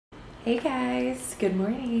Hey guys, good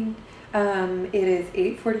morning. It is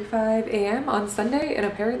 8:45 a.m. on Sunday, and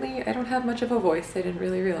apparently I don't have much of a voice. I didn't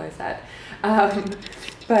really realize that.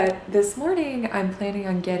 But this morning I'm planning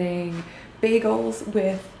on getting bagels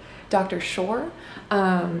with Dr. Schore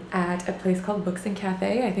at a place called Books and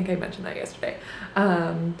Cafe. I think I mentioned that yesterday.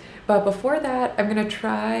 But before that, I'm gonna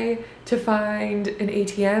try to find an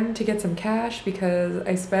ATM to get some cash because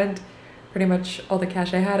I spent pretty much all the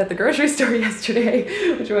cash I had at the grocery store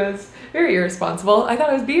yesterday, which was very irresponsible. I thought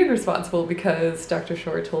I was being responsible because Dr.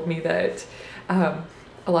 Schore told me that a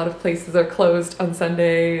lot of places are closed on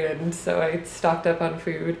Sunday, and so I stocked up on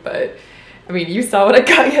food. But I mean, you saw what I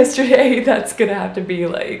got yesterday. That's gonna have to be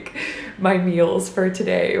like my meals for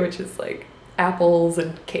today, which is like apples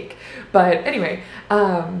and cake. But anyway,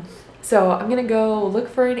 so I'm gonna go look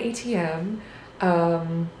for an ATM.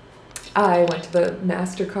 I went to the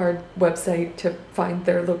MasterCard website to find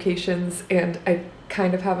their locations, and I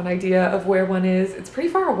kind of have an idea of where one is. It's pretty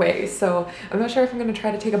far away, so I'm not sure if I'm gonna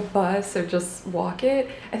try to take a bus or just walk it.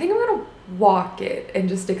 I think I'm gonna walk it and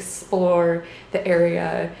just explore the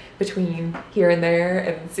area between here and there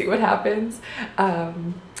and see what happens.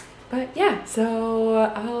 But yeah, so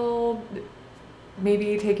I'll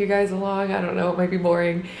maybe take you guys along. I don't know, it might be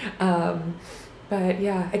boring. But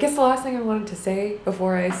yeah, I guess the last thing I wanted to say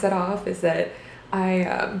before I set off is that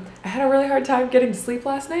I had a really hard time getting to sleep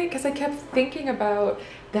last night because I kept thinking about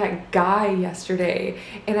that guy yesterday,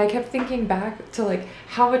 and I kept thinking back to like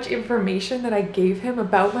how much information that I gave him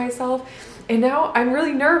about myself, and now I'm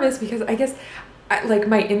really nervous because I guess like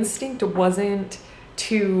my instinct wasn't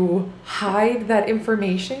to hide that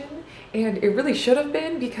information, and it really should have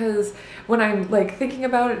been, because when I'm like thinking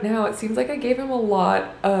about it now, it seems like I gave him a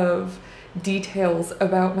lot of details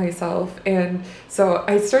about myself, and so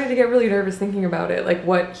I started to get really nervous thinking about it, like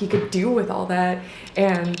what he could do with all that.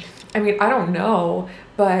 And I mean, I don't know,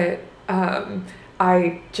 but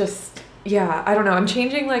I just, yeah, I don't know, I'm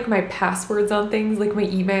changing like my passwords on things like my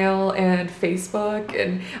email and Facebook,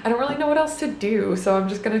 and I don't really know what else to do, so I'm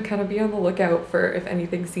just gonna kind of be on the lookout for if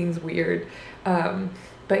anything seems weird.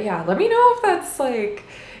 But yeah, let me know if that's like,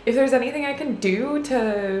 if there's anything I can do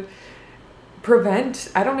to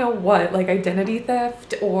prevent, I don't know what, like identity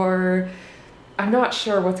theft, or I'm not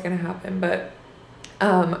sure what's gonna happen, but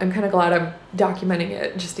I'm kind of glad I'm documenting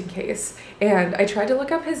it just in case. And I tried to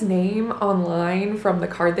look up his name online from the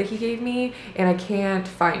card that he gave me, and I can't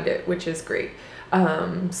find it, which is great.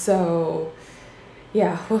 So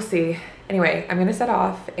yeah, we'll see. Anyway, I'm gonna set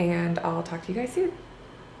off and I'll talk to you guys soon.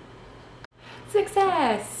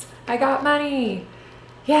 Success! I got money!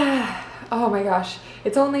 Yeah, oh my gosh,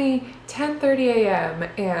 it's only 10:30 a.m.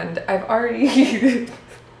 and I've already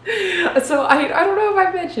so I don't know if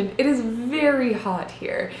I've mentioned, it is very hot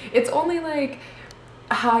here. It's only like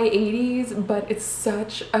high 80s, but it's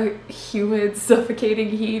such a humid, suffocating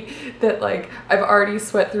heat that like I've already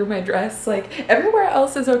sweat through my dress. Like everywhere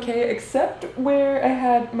else is okay except where I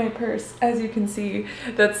had my purse, as you can see.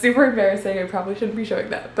 That's super embarrassing. I probably shouldn't be showing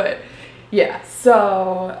that, but yeah,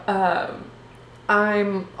 so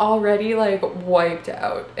I'm already like wiped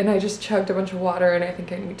out, and I just chugged a bunch of water, and I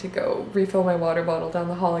think I need to go refill my water bottle down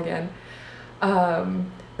the hall again.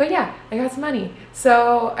 But yeah, I got some money,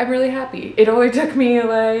 so I'm really happy. It only took me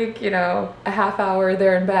like, you know, a half hour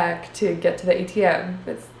there and back to get to the ATM.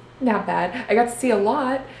 It's not bad. I got to see a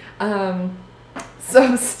lot.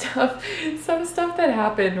 Some stuff that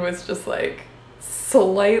happened was just like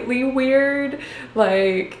slightly weird,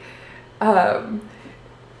 like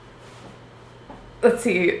let's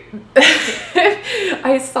see.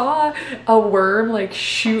 I saw a worm like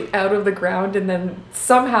shoot out of the ground and then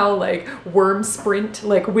somehow like worm sprint,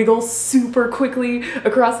 like wiggle super quickly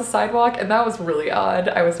across the sidewalk, and that was really odd.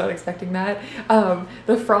 I was not expecting that.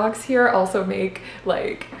 The frogs here also make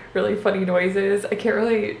like really funny noises. I can't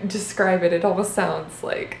really describe it. It almost sounds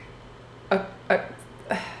like a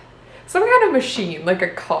some kind of machine, like a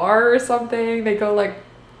car or something. They go like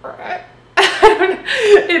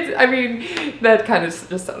I mean, that kind of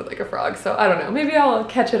just sounded like a frog, so I don't know. Maybe I'll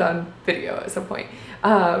catch it on video at some point.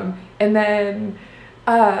 And then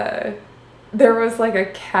there was like a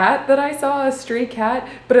cat that I saw, a stray cat,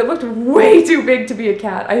 but it looked way too big to be a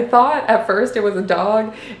cat. I thought at first it was a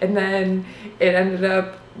dog, and then it ended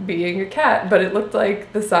up being a cat, but it looked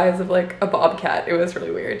like the size of like a bobcat. It was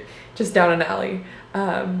really weird, just down an alley.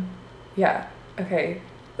 Yeah, okay,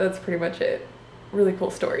 that's pretty much it. Really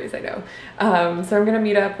cool stories, I know. So I'm gonna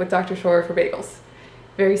meet up with Dr. Schore for bagels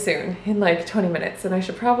very soon, in like 20 minutes, and I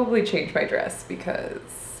should probably change my dress because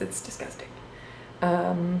it's disgusting.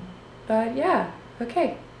 But yeah,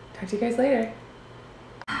 okay, talk to you guys later.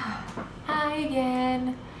 Hi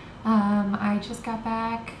again. I just got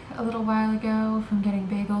back a little while ago from getting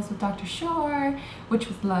bagels with Dr. Schore, which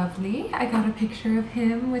was lovely. I got a picture of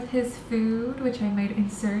him with his food, which I might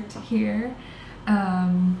insert here.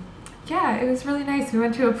 Yeah, it was really nice. We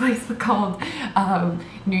went to a place called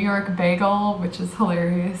New York Bagel, which is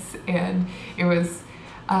hilarious, and it was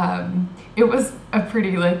a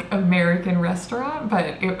pretty like American restaurant,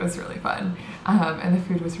 but it was really fun, and the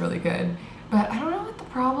food was really good. But I don't know what the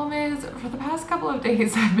problem is. For the past couple of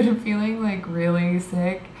days, I've been feeling like really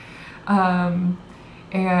sick, and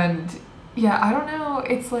yeah, I don't know.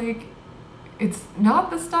 It's like, it's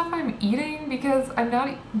not the stuff I'm eating, because I'm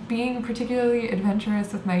not being particularly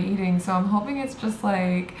adventurous with my eating, so I'm hoping it's just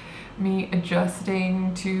like me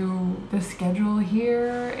adjusting to the schedule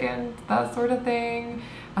here and that sort of thing,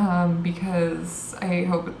 because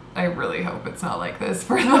I really hope it's not like this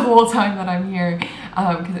for the whole time that I'm here,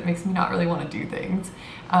 because it makes me not really want to do things.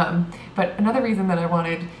 But another reason that I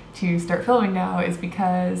wanted to start filming now is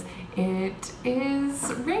because it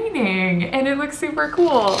is raining and it looks super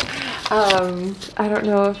cool. I don't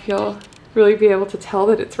know if you'll really be able to tell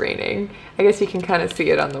that it's raining. I guess you can kind of see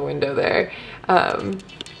it on the window there.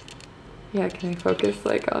 Yeah, can I focus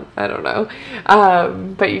like on, I don't know.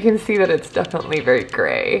 But you can see that it's definitely very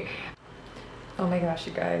gray. Oh my gosh,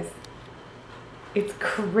 you guys. It's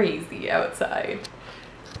crazy outside.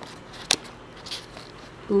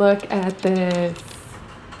 Look at this.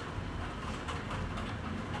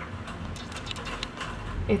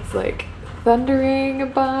 It's like thundering a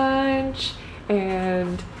bunch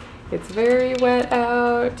and it's very wet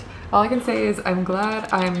out. All I can say is I'm glad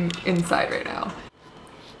I'm inside right now.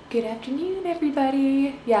 Good afternoon,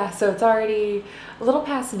 everybody. Yeah, so it's already a little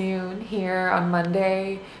past noon here on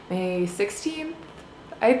Monday, May 16th,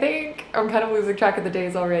 I think. I'm kind of losing track of the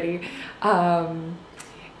days already. And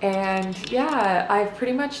yeah, I've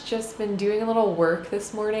pretty much just been doing a little work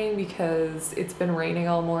this morning because it's been raining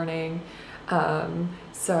all morning.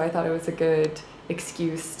 So I thought it was a good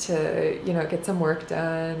excuse to, you know, get some work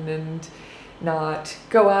done and not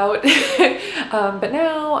go out. But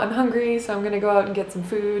now I'm hungry, so I'm gonna go out and get some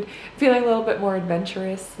food. I'm feeling a little bit more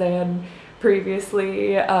adventurous than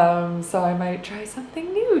previously, so I might try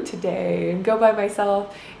something new today and go by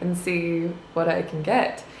myself and see what I can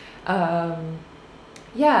get.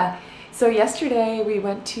 Yeah, so yesterday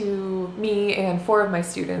me and 4 of my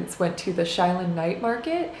students went to the Shilin night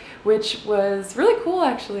market, which was really cool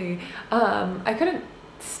actually. I couldn't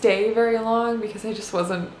stay very long because I just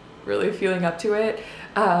wasn't really feeling up to it,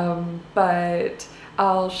 but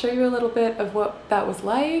I'll show you a little bit of what that was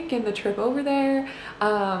like and the trip over there.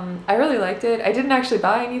 I really liked it. I didn't actually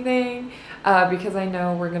buy anything because I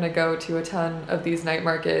know we're gonna go to a ton of these night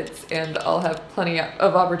markets and I'll have plenty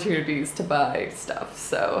of opportunities to buy stuff,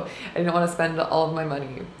 so I didn't want to spend all of my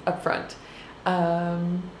money up front.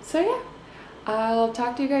 So yeah, I'll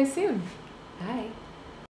talk to you guys soon. Bye.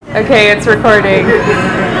 Okay, it's recording.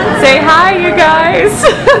 Say hi, you guys.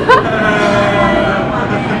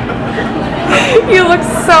 You look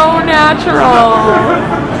so natural.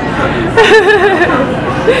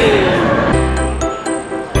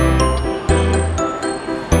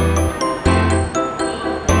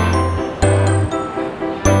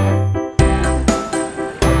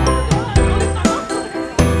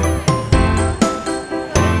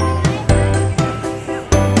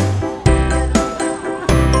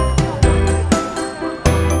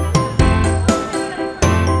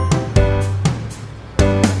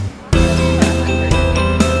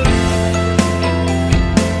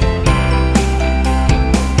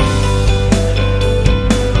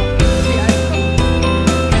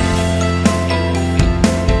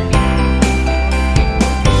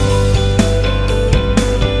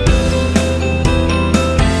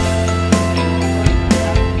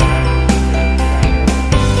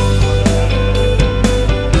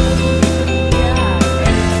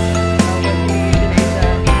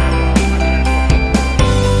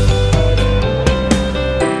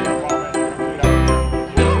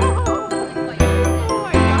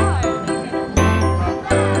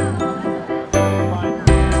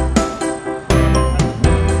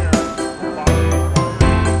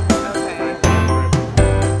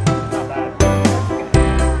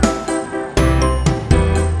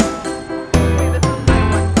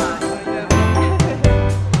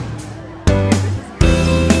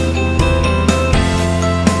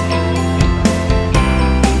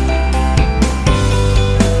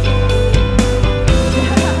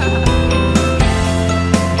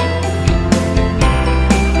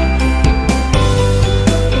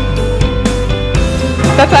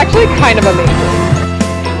 That's actually kind of amazing.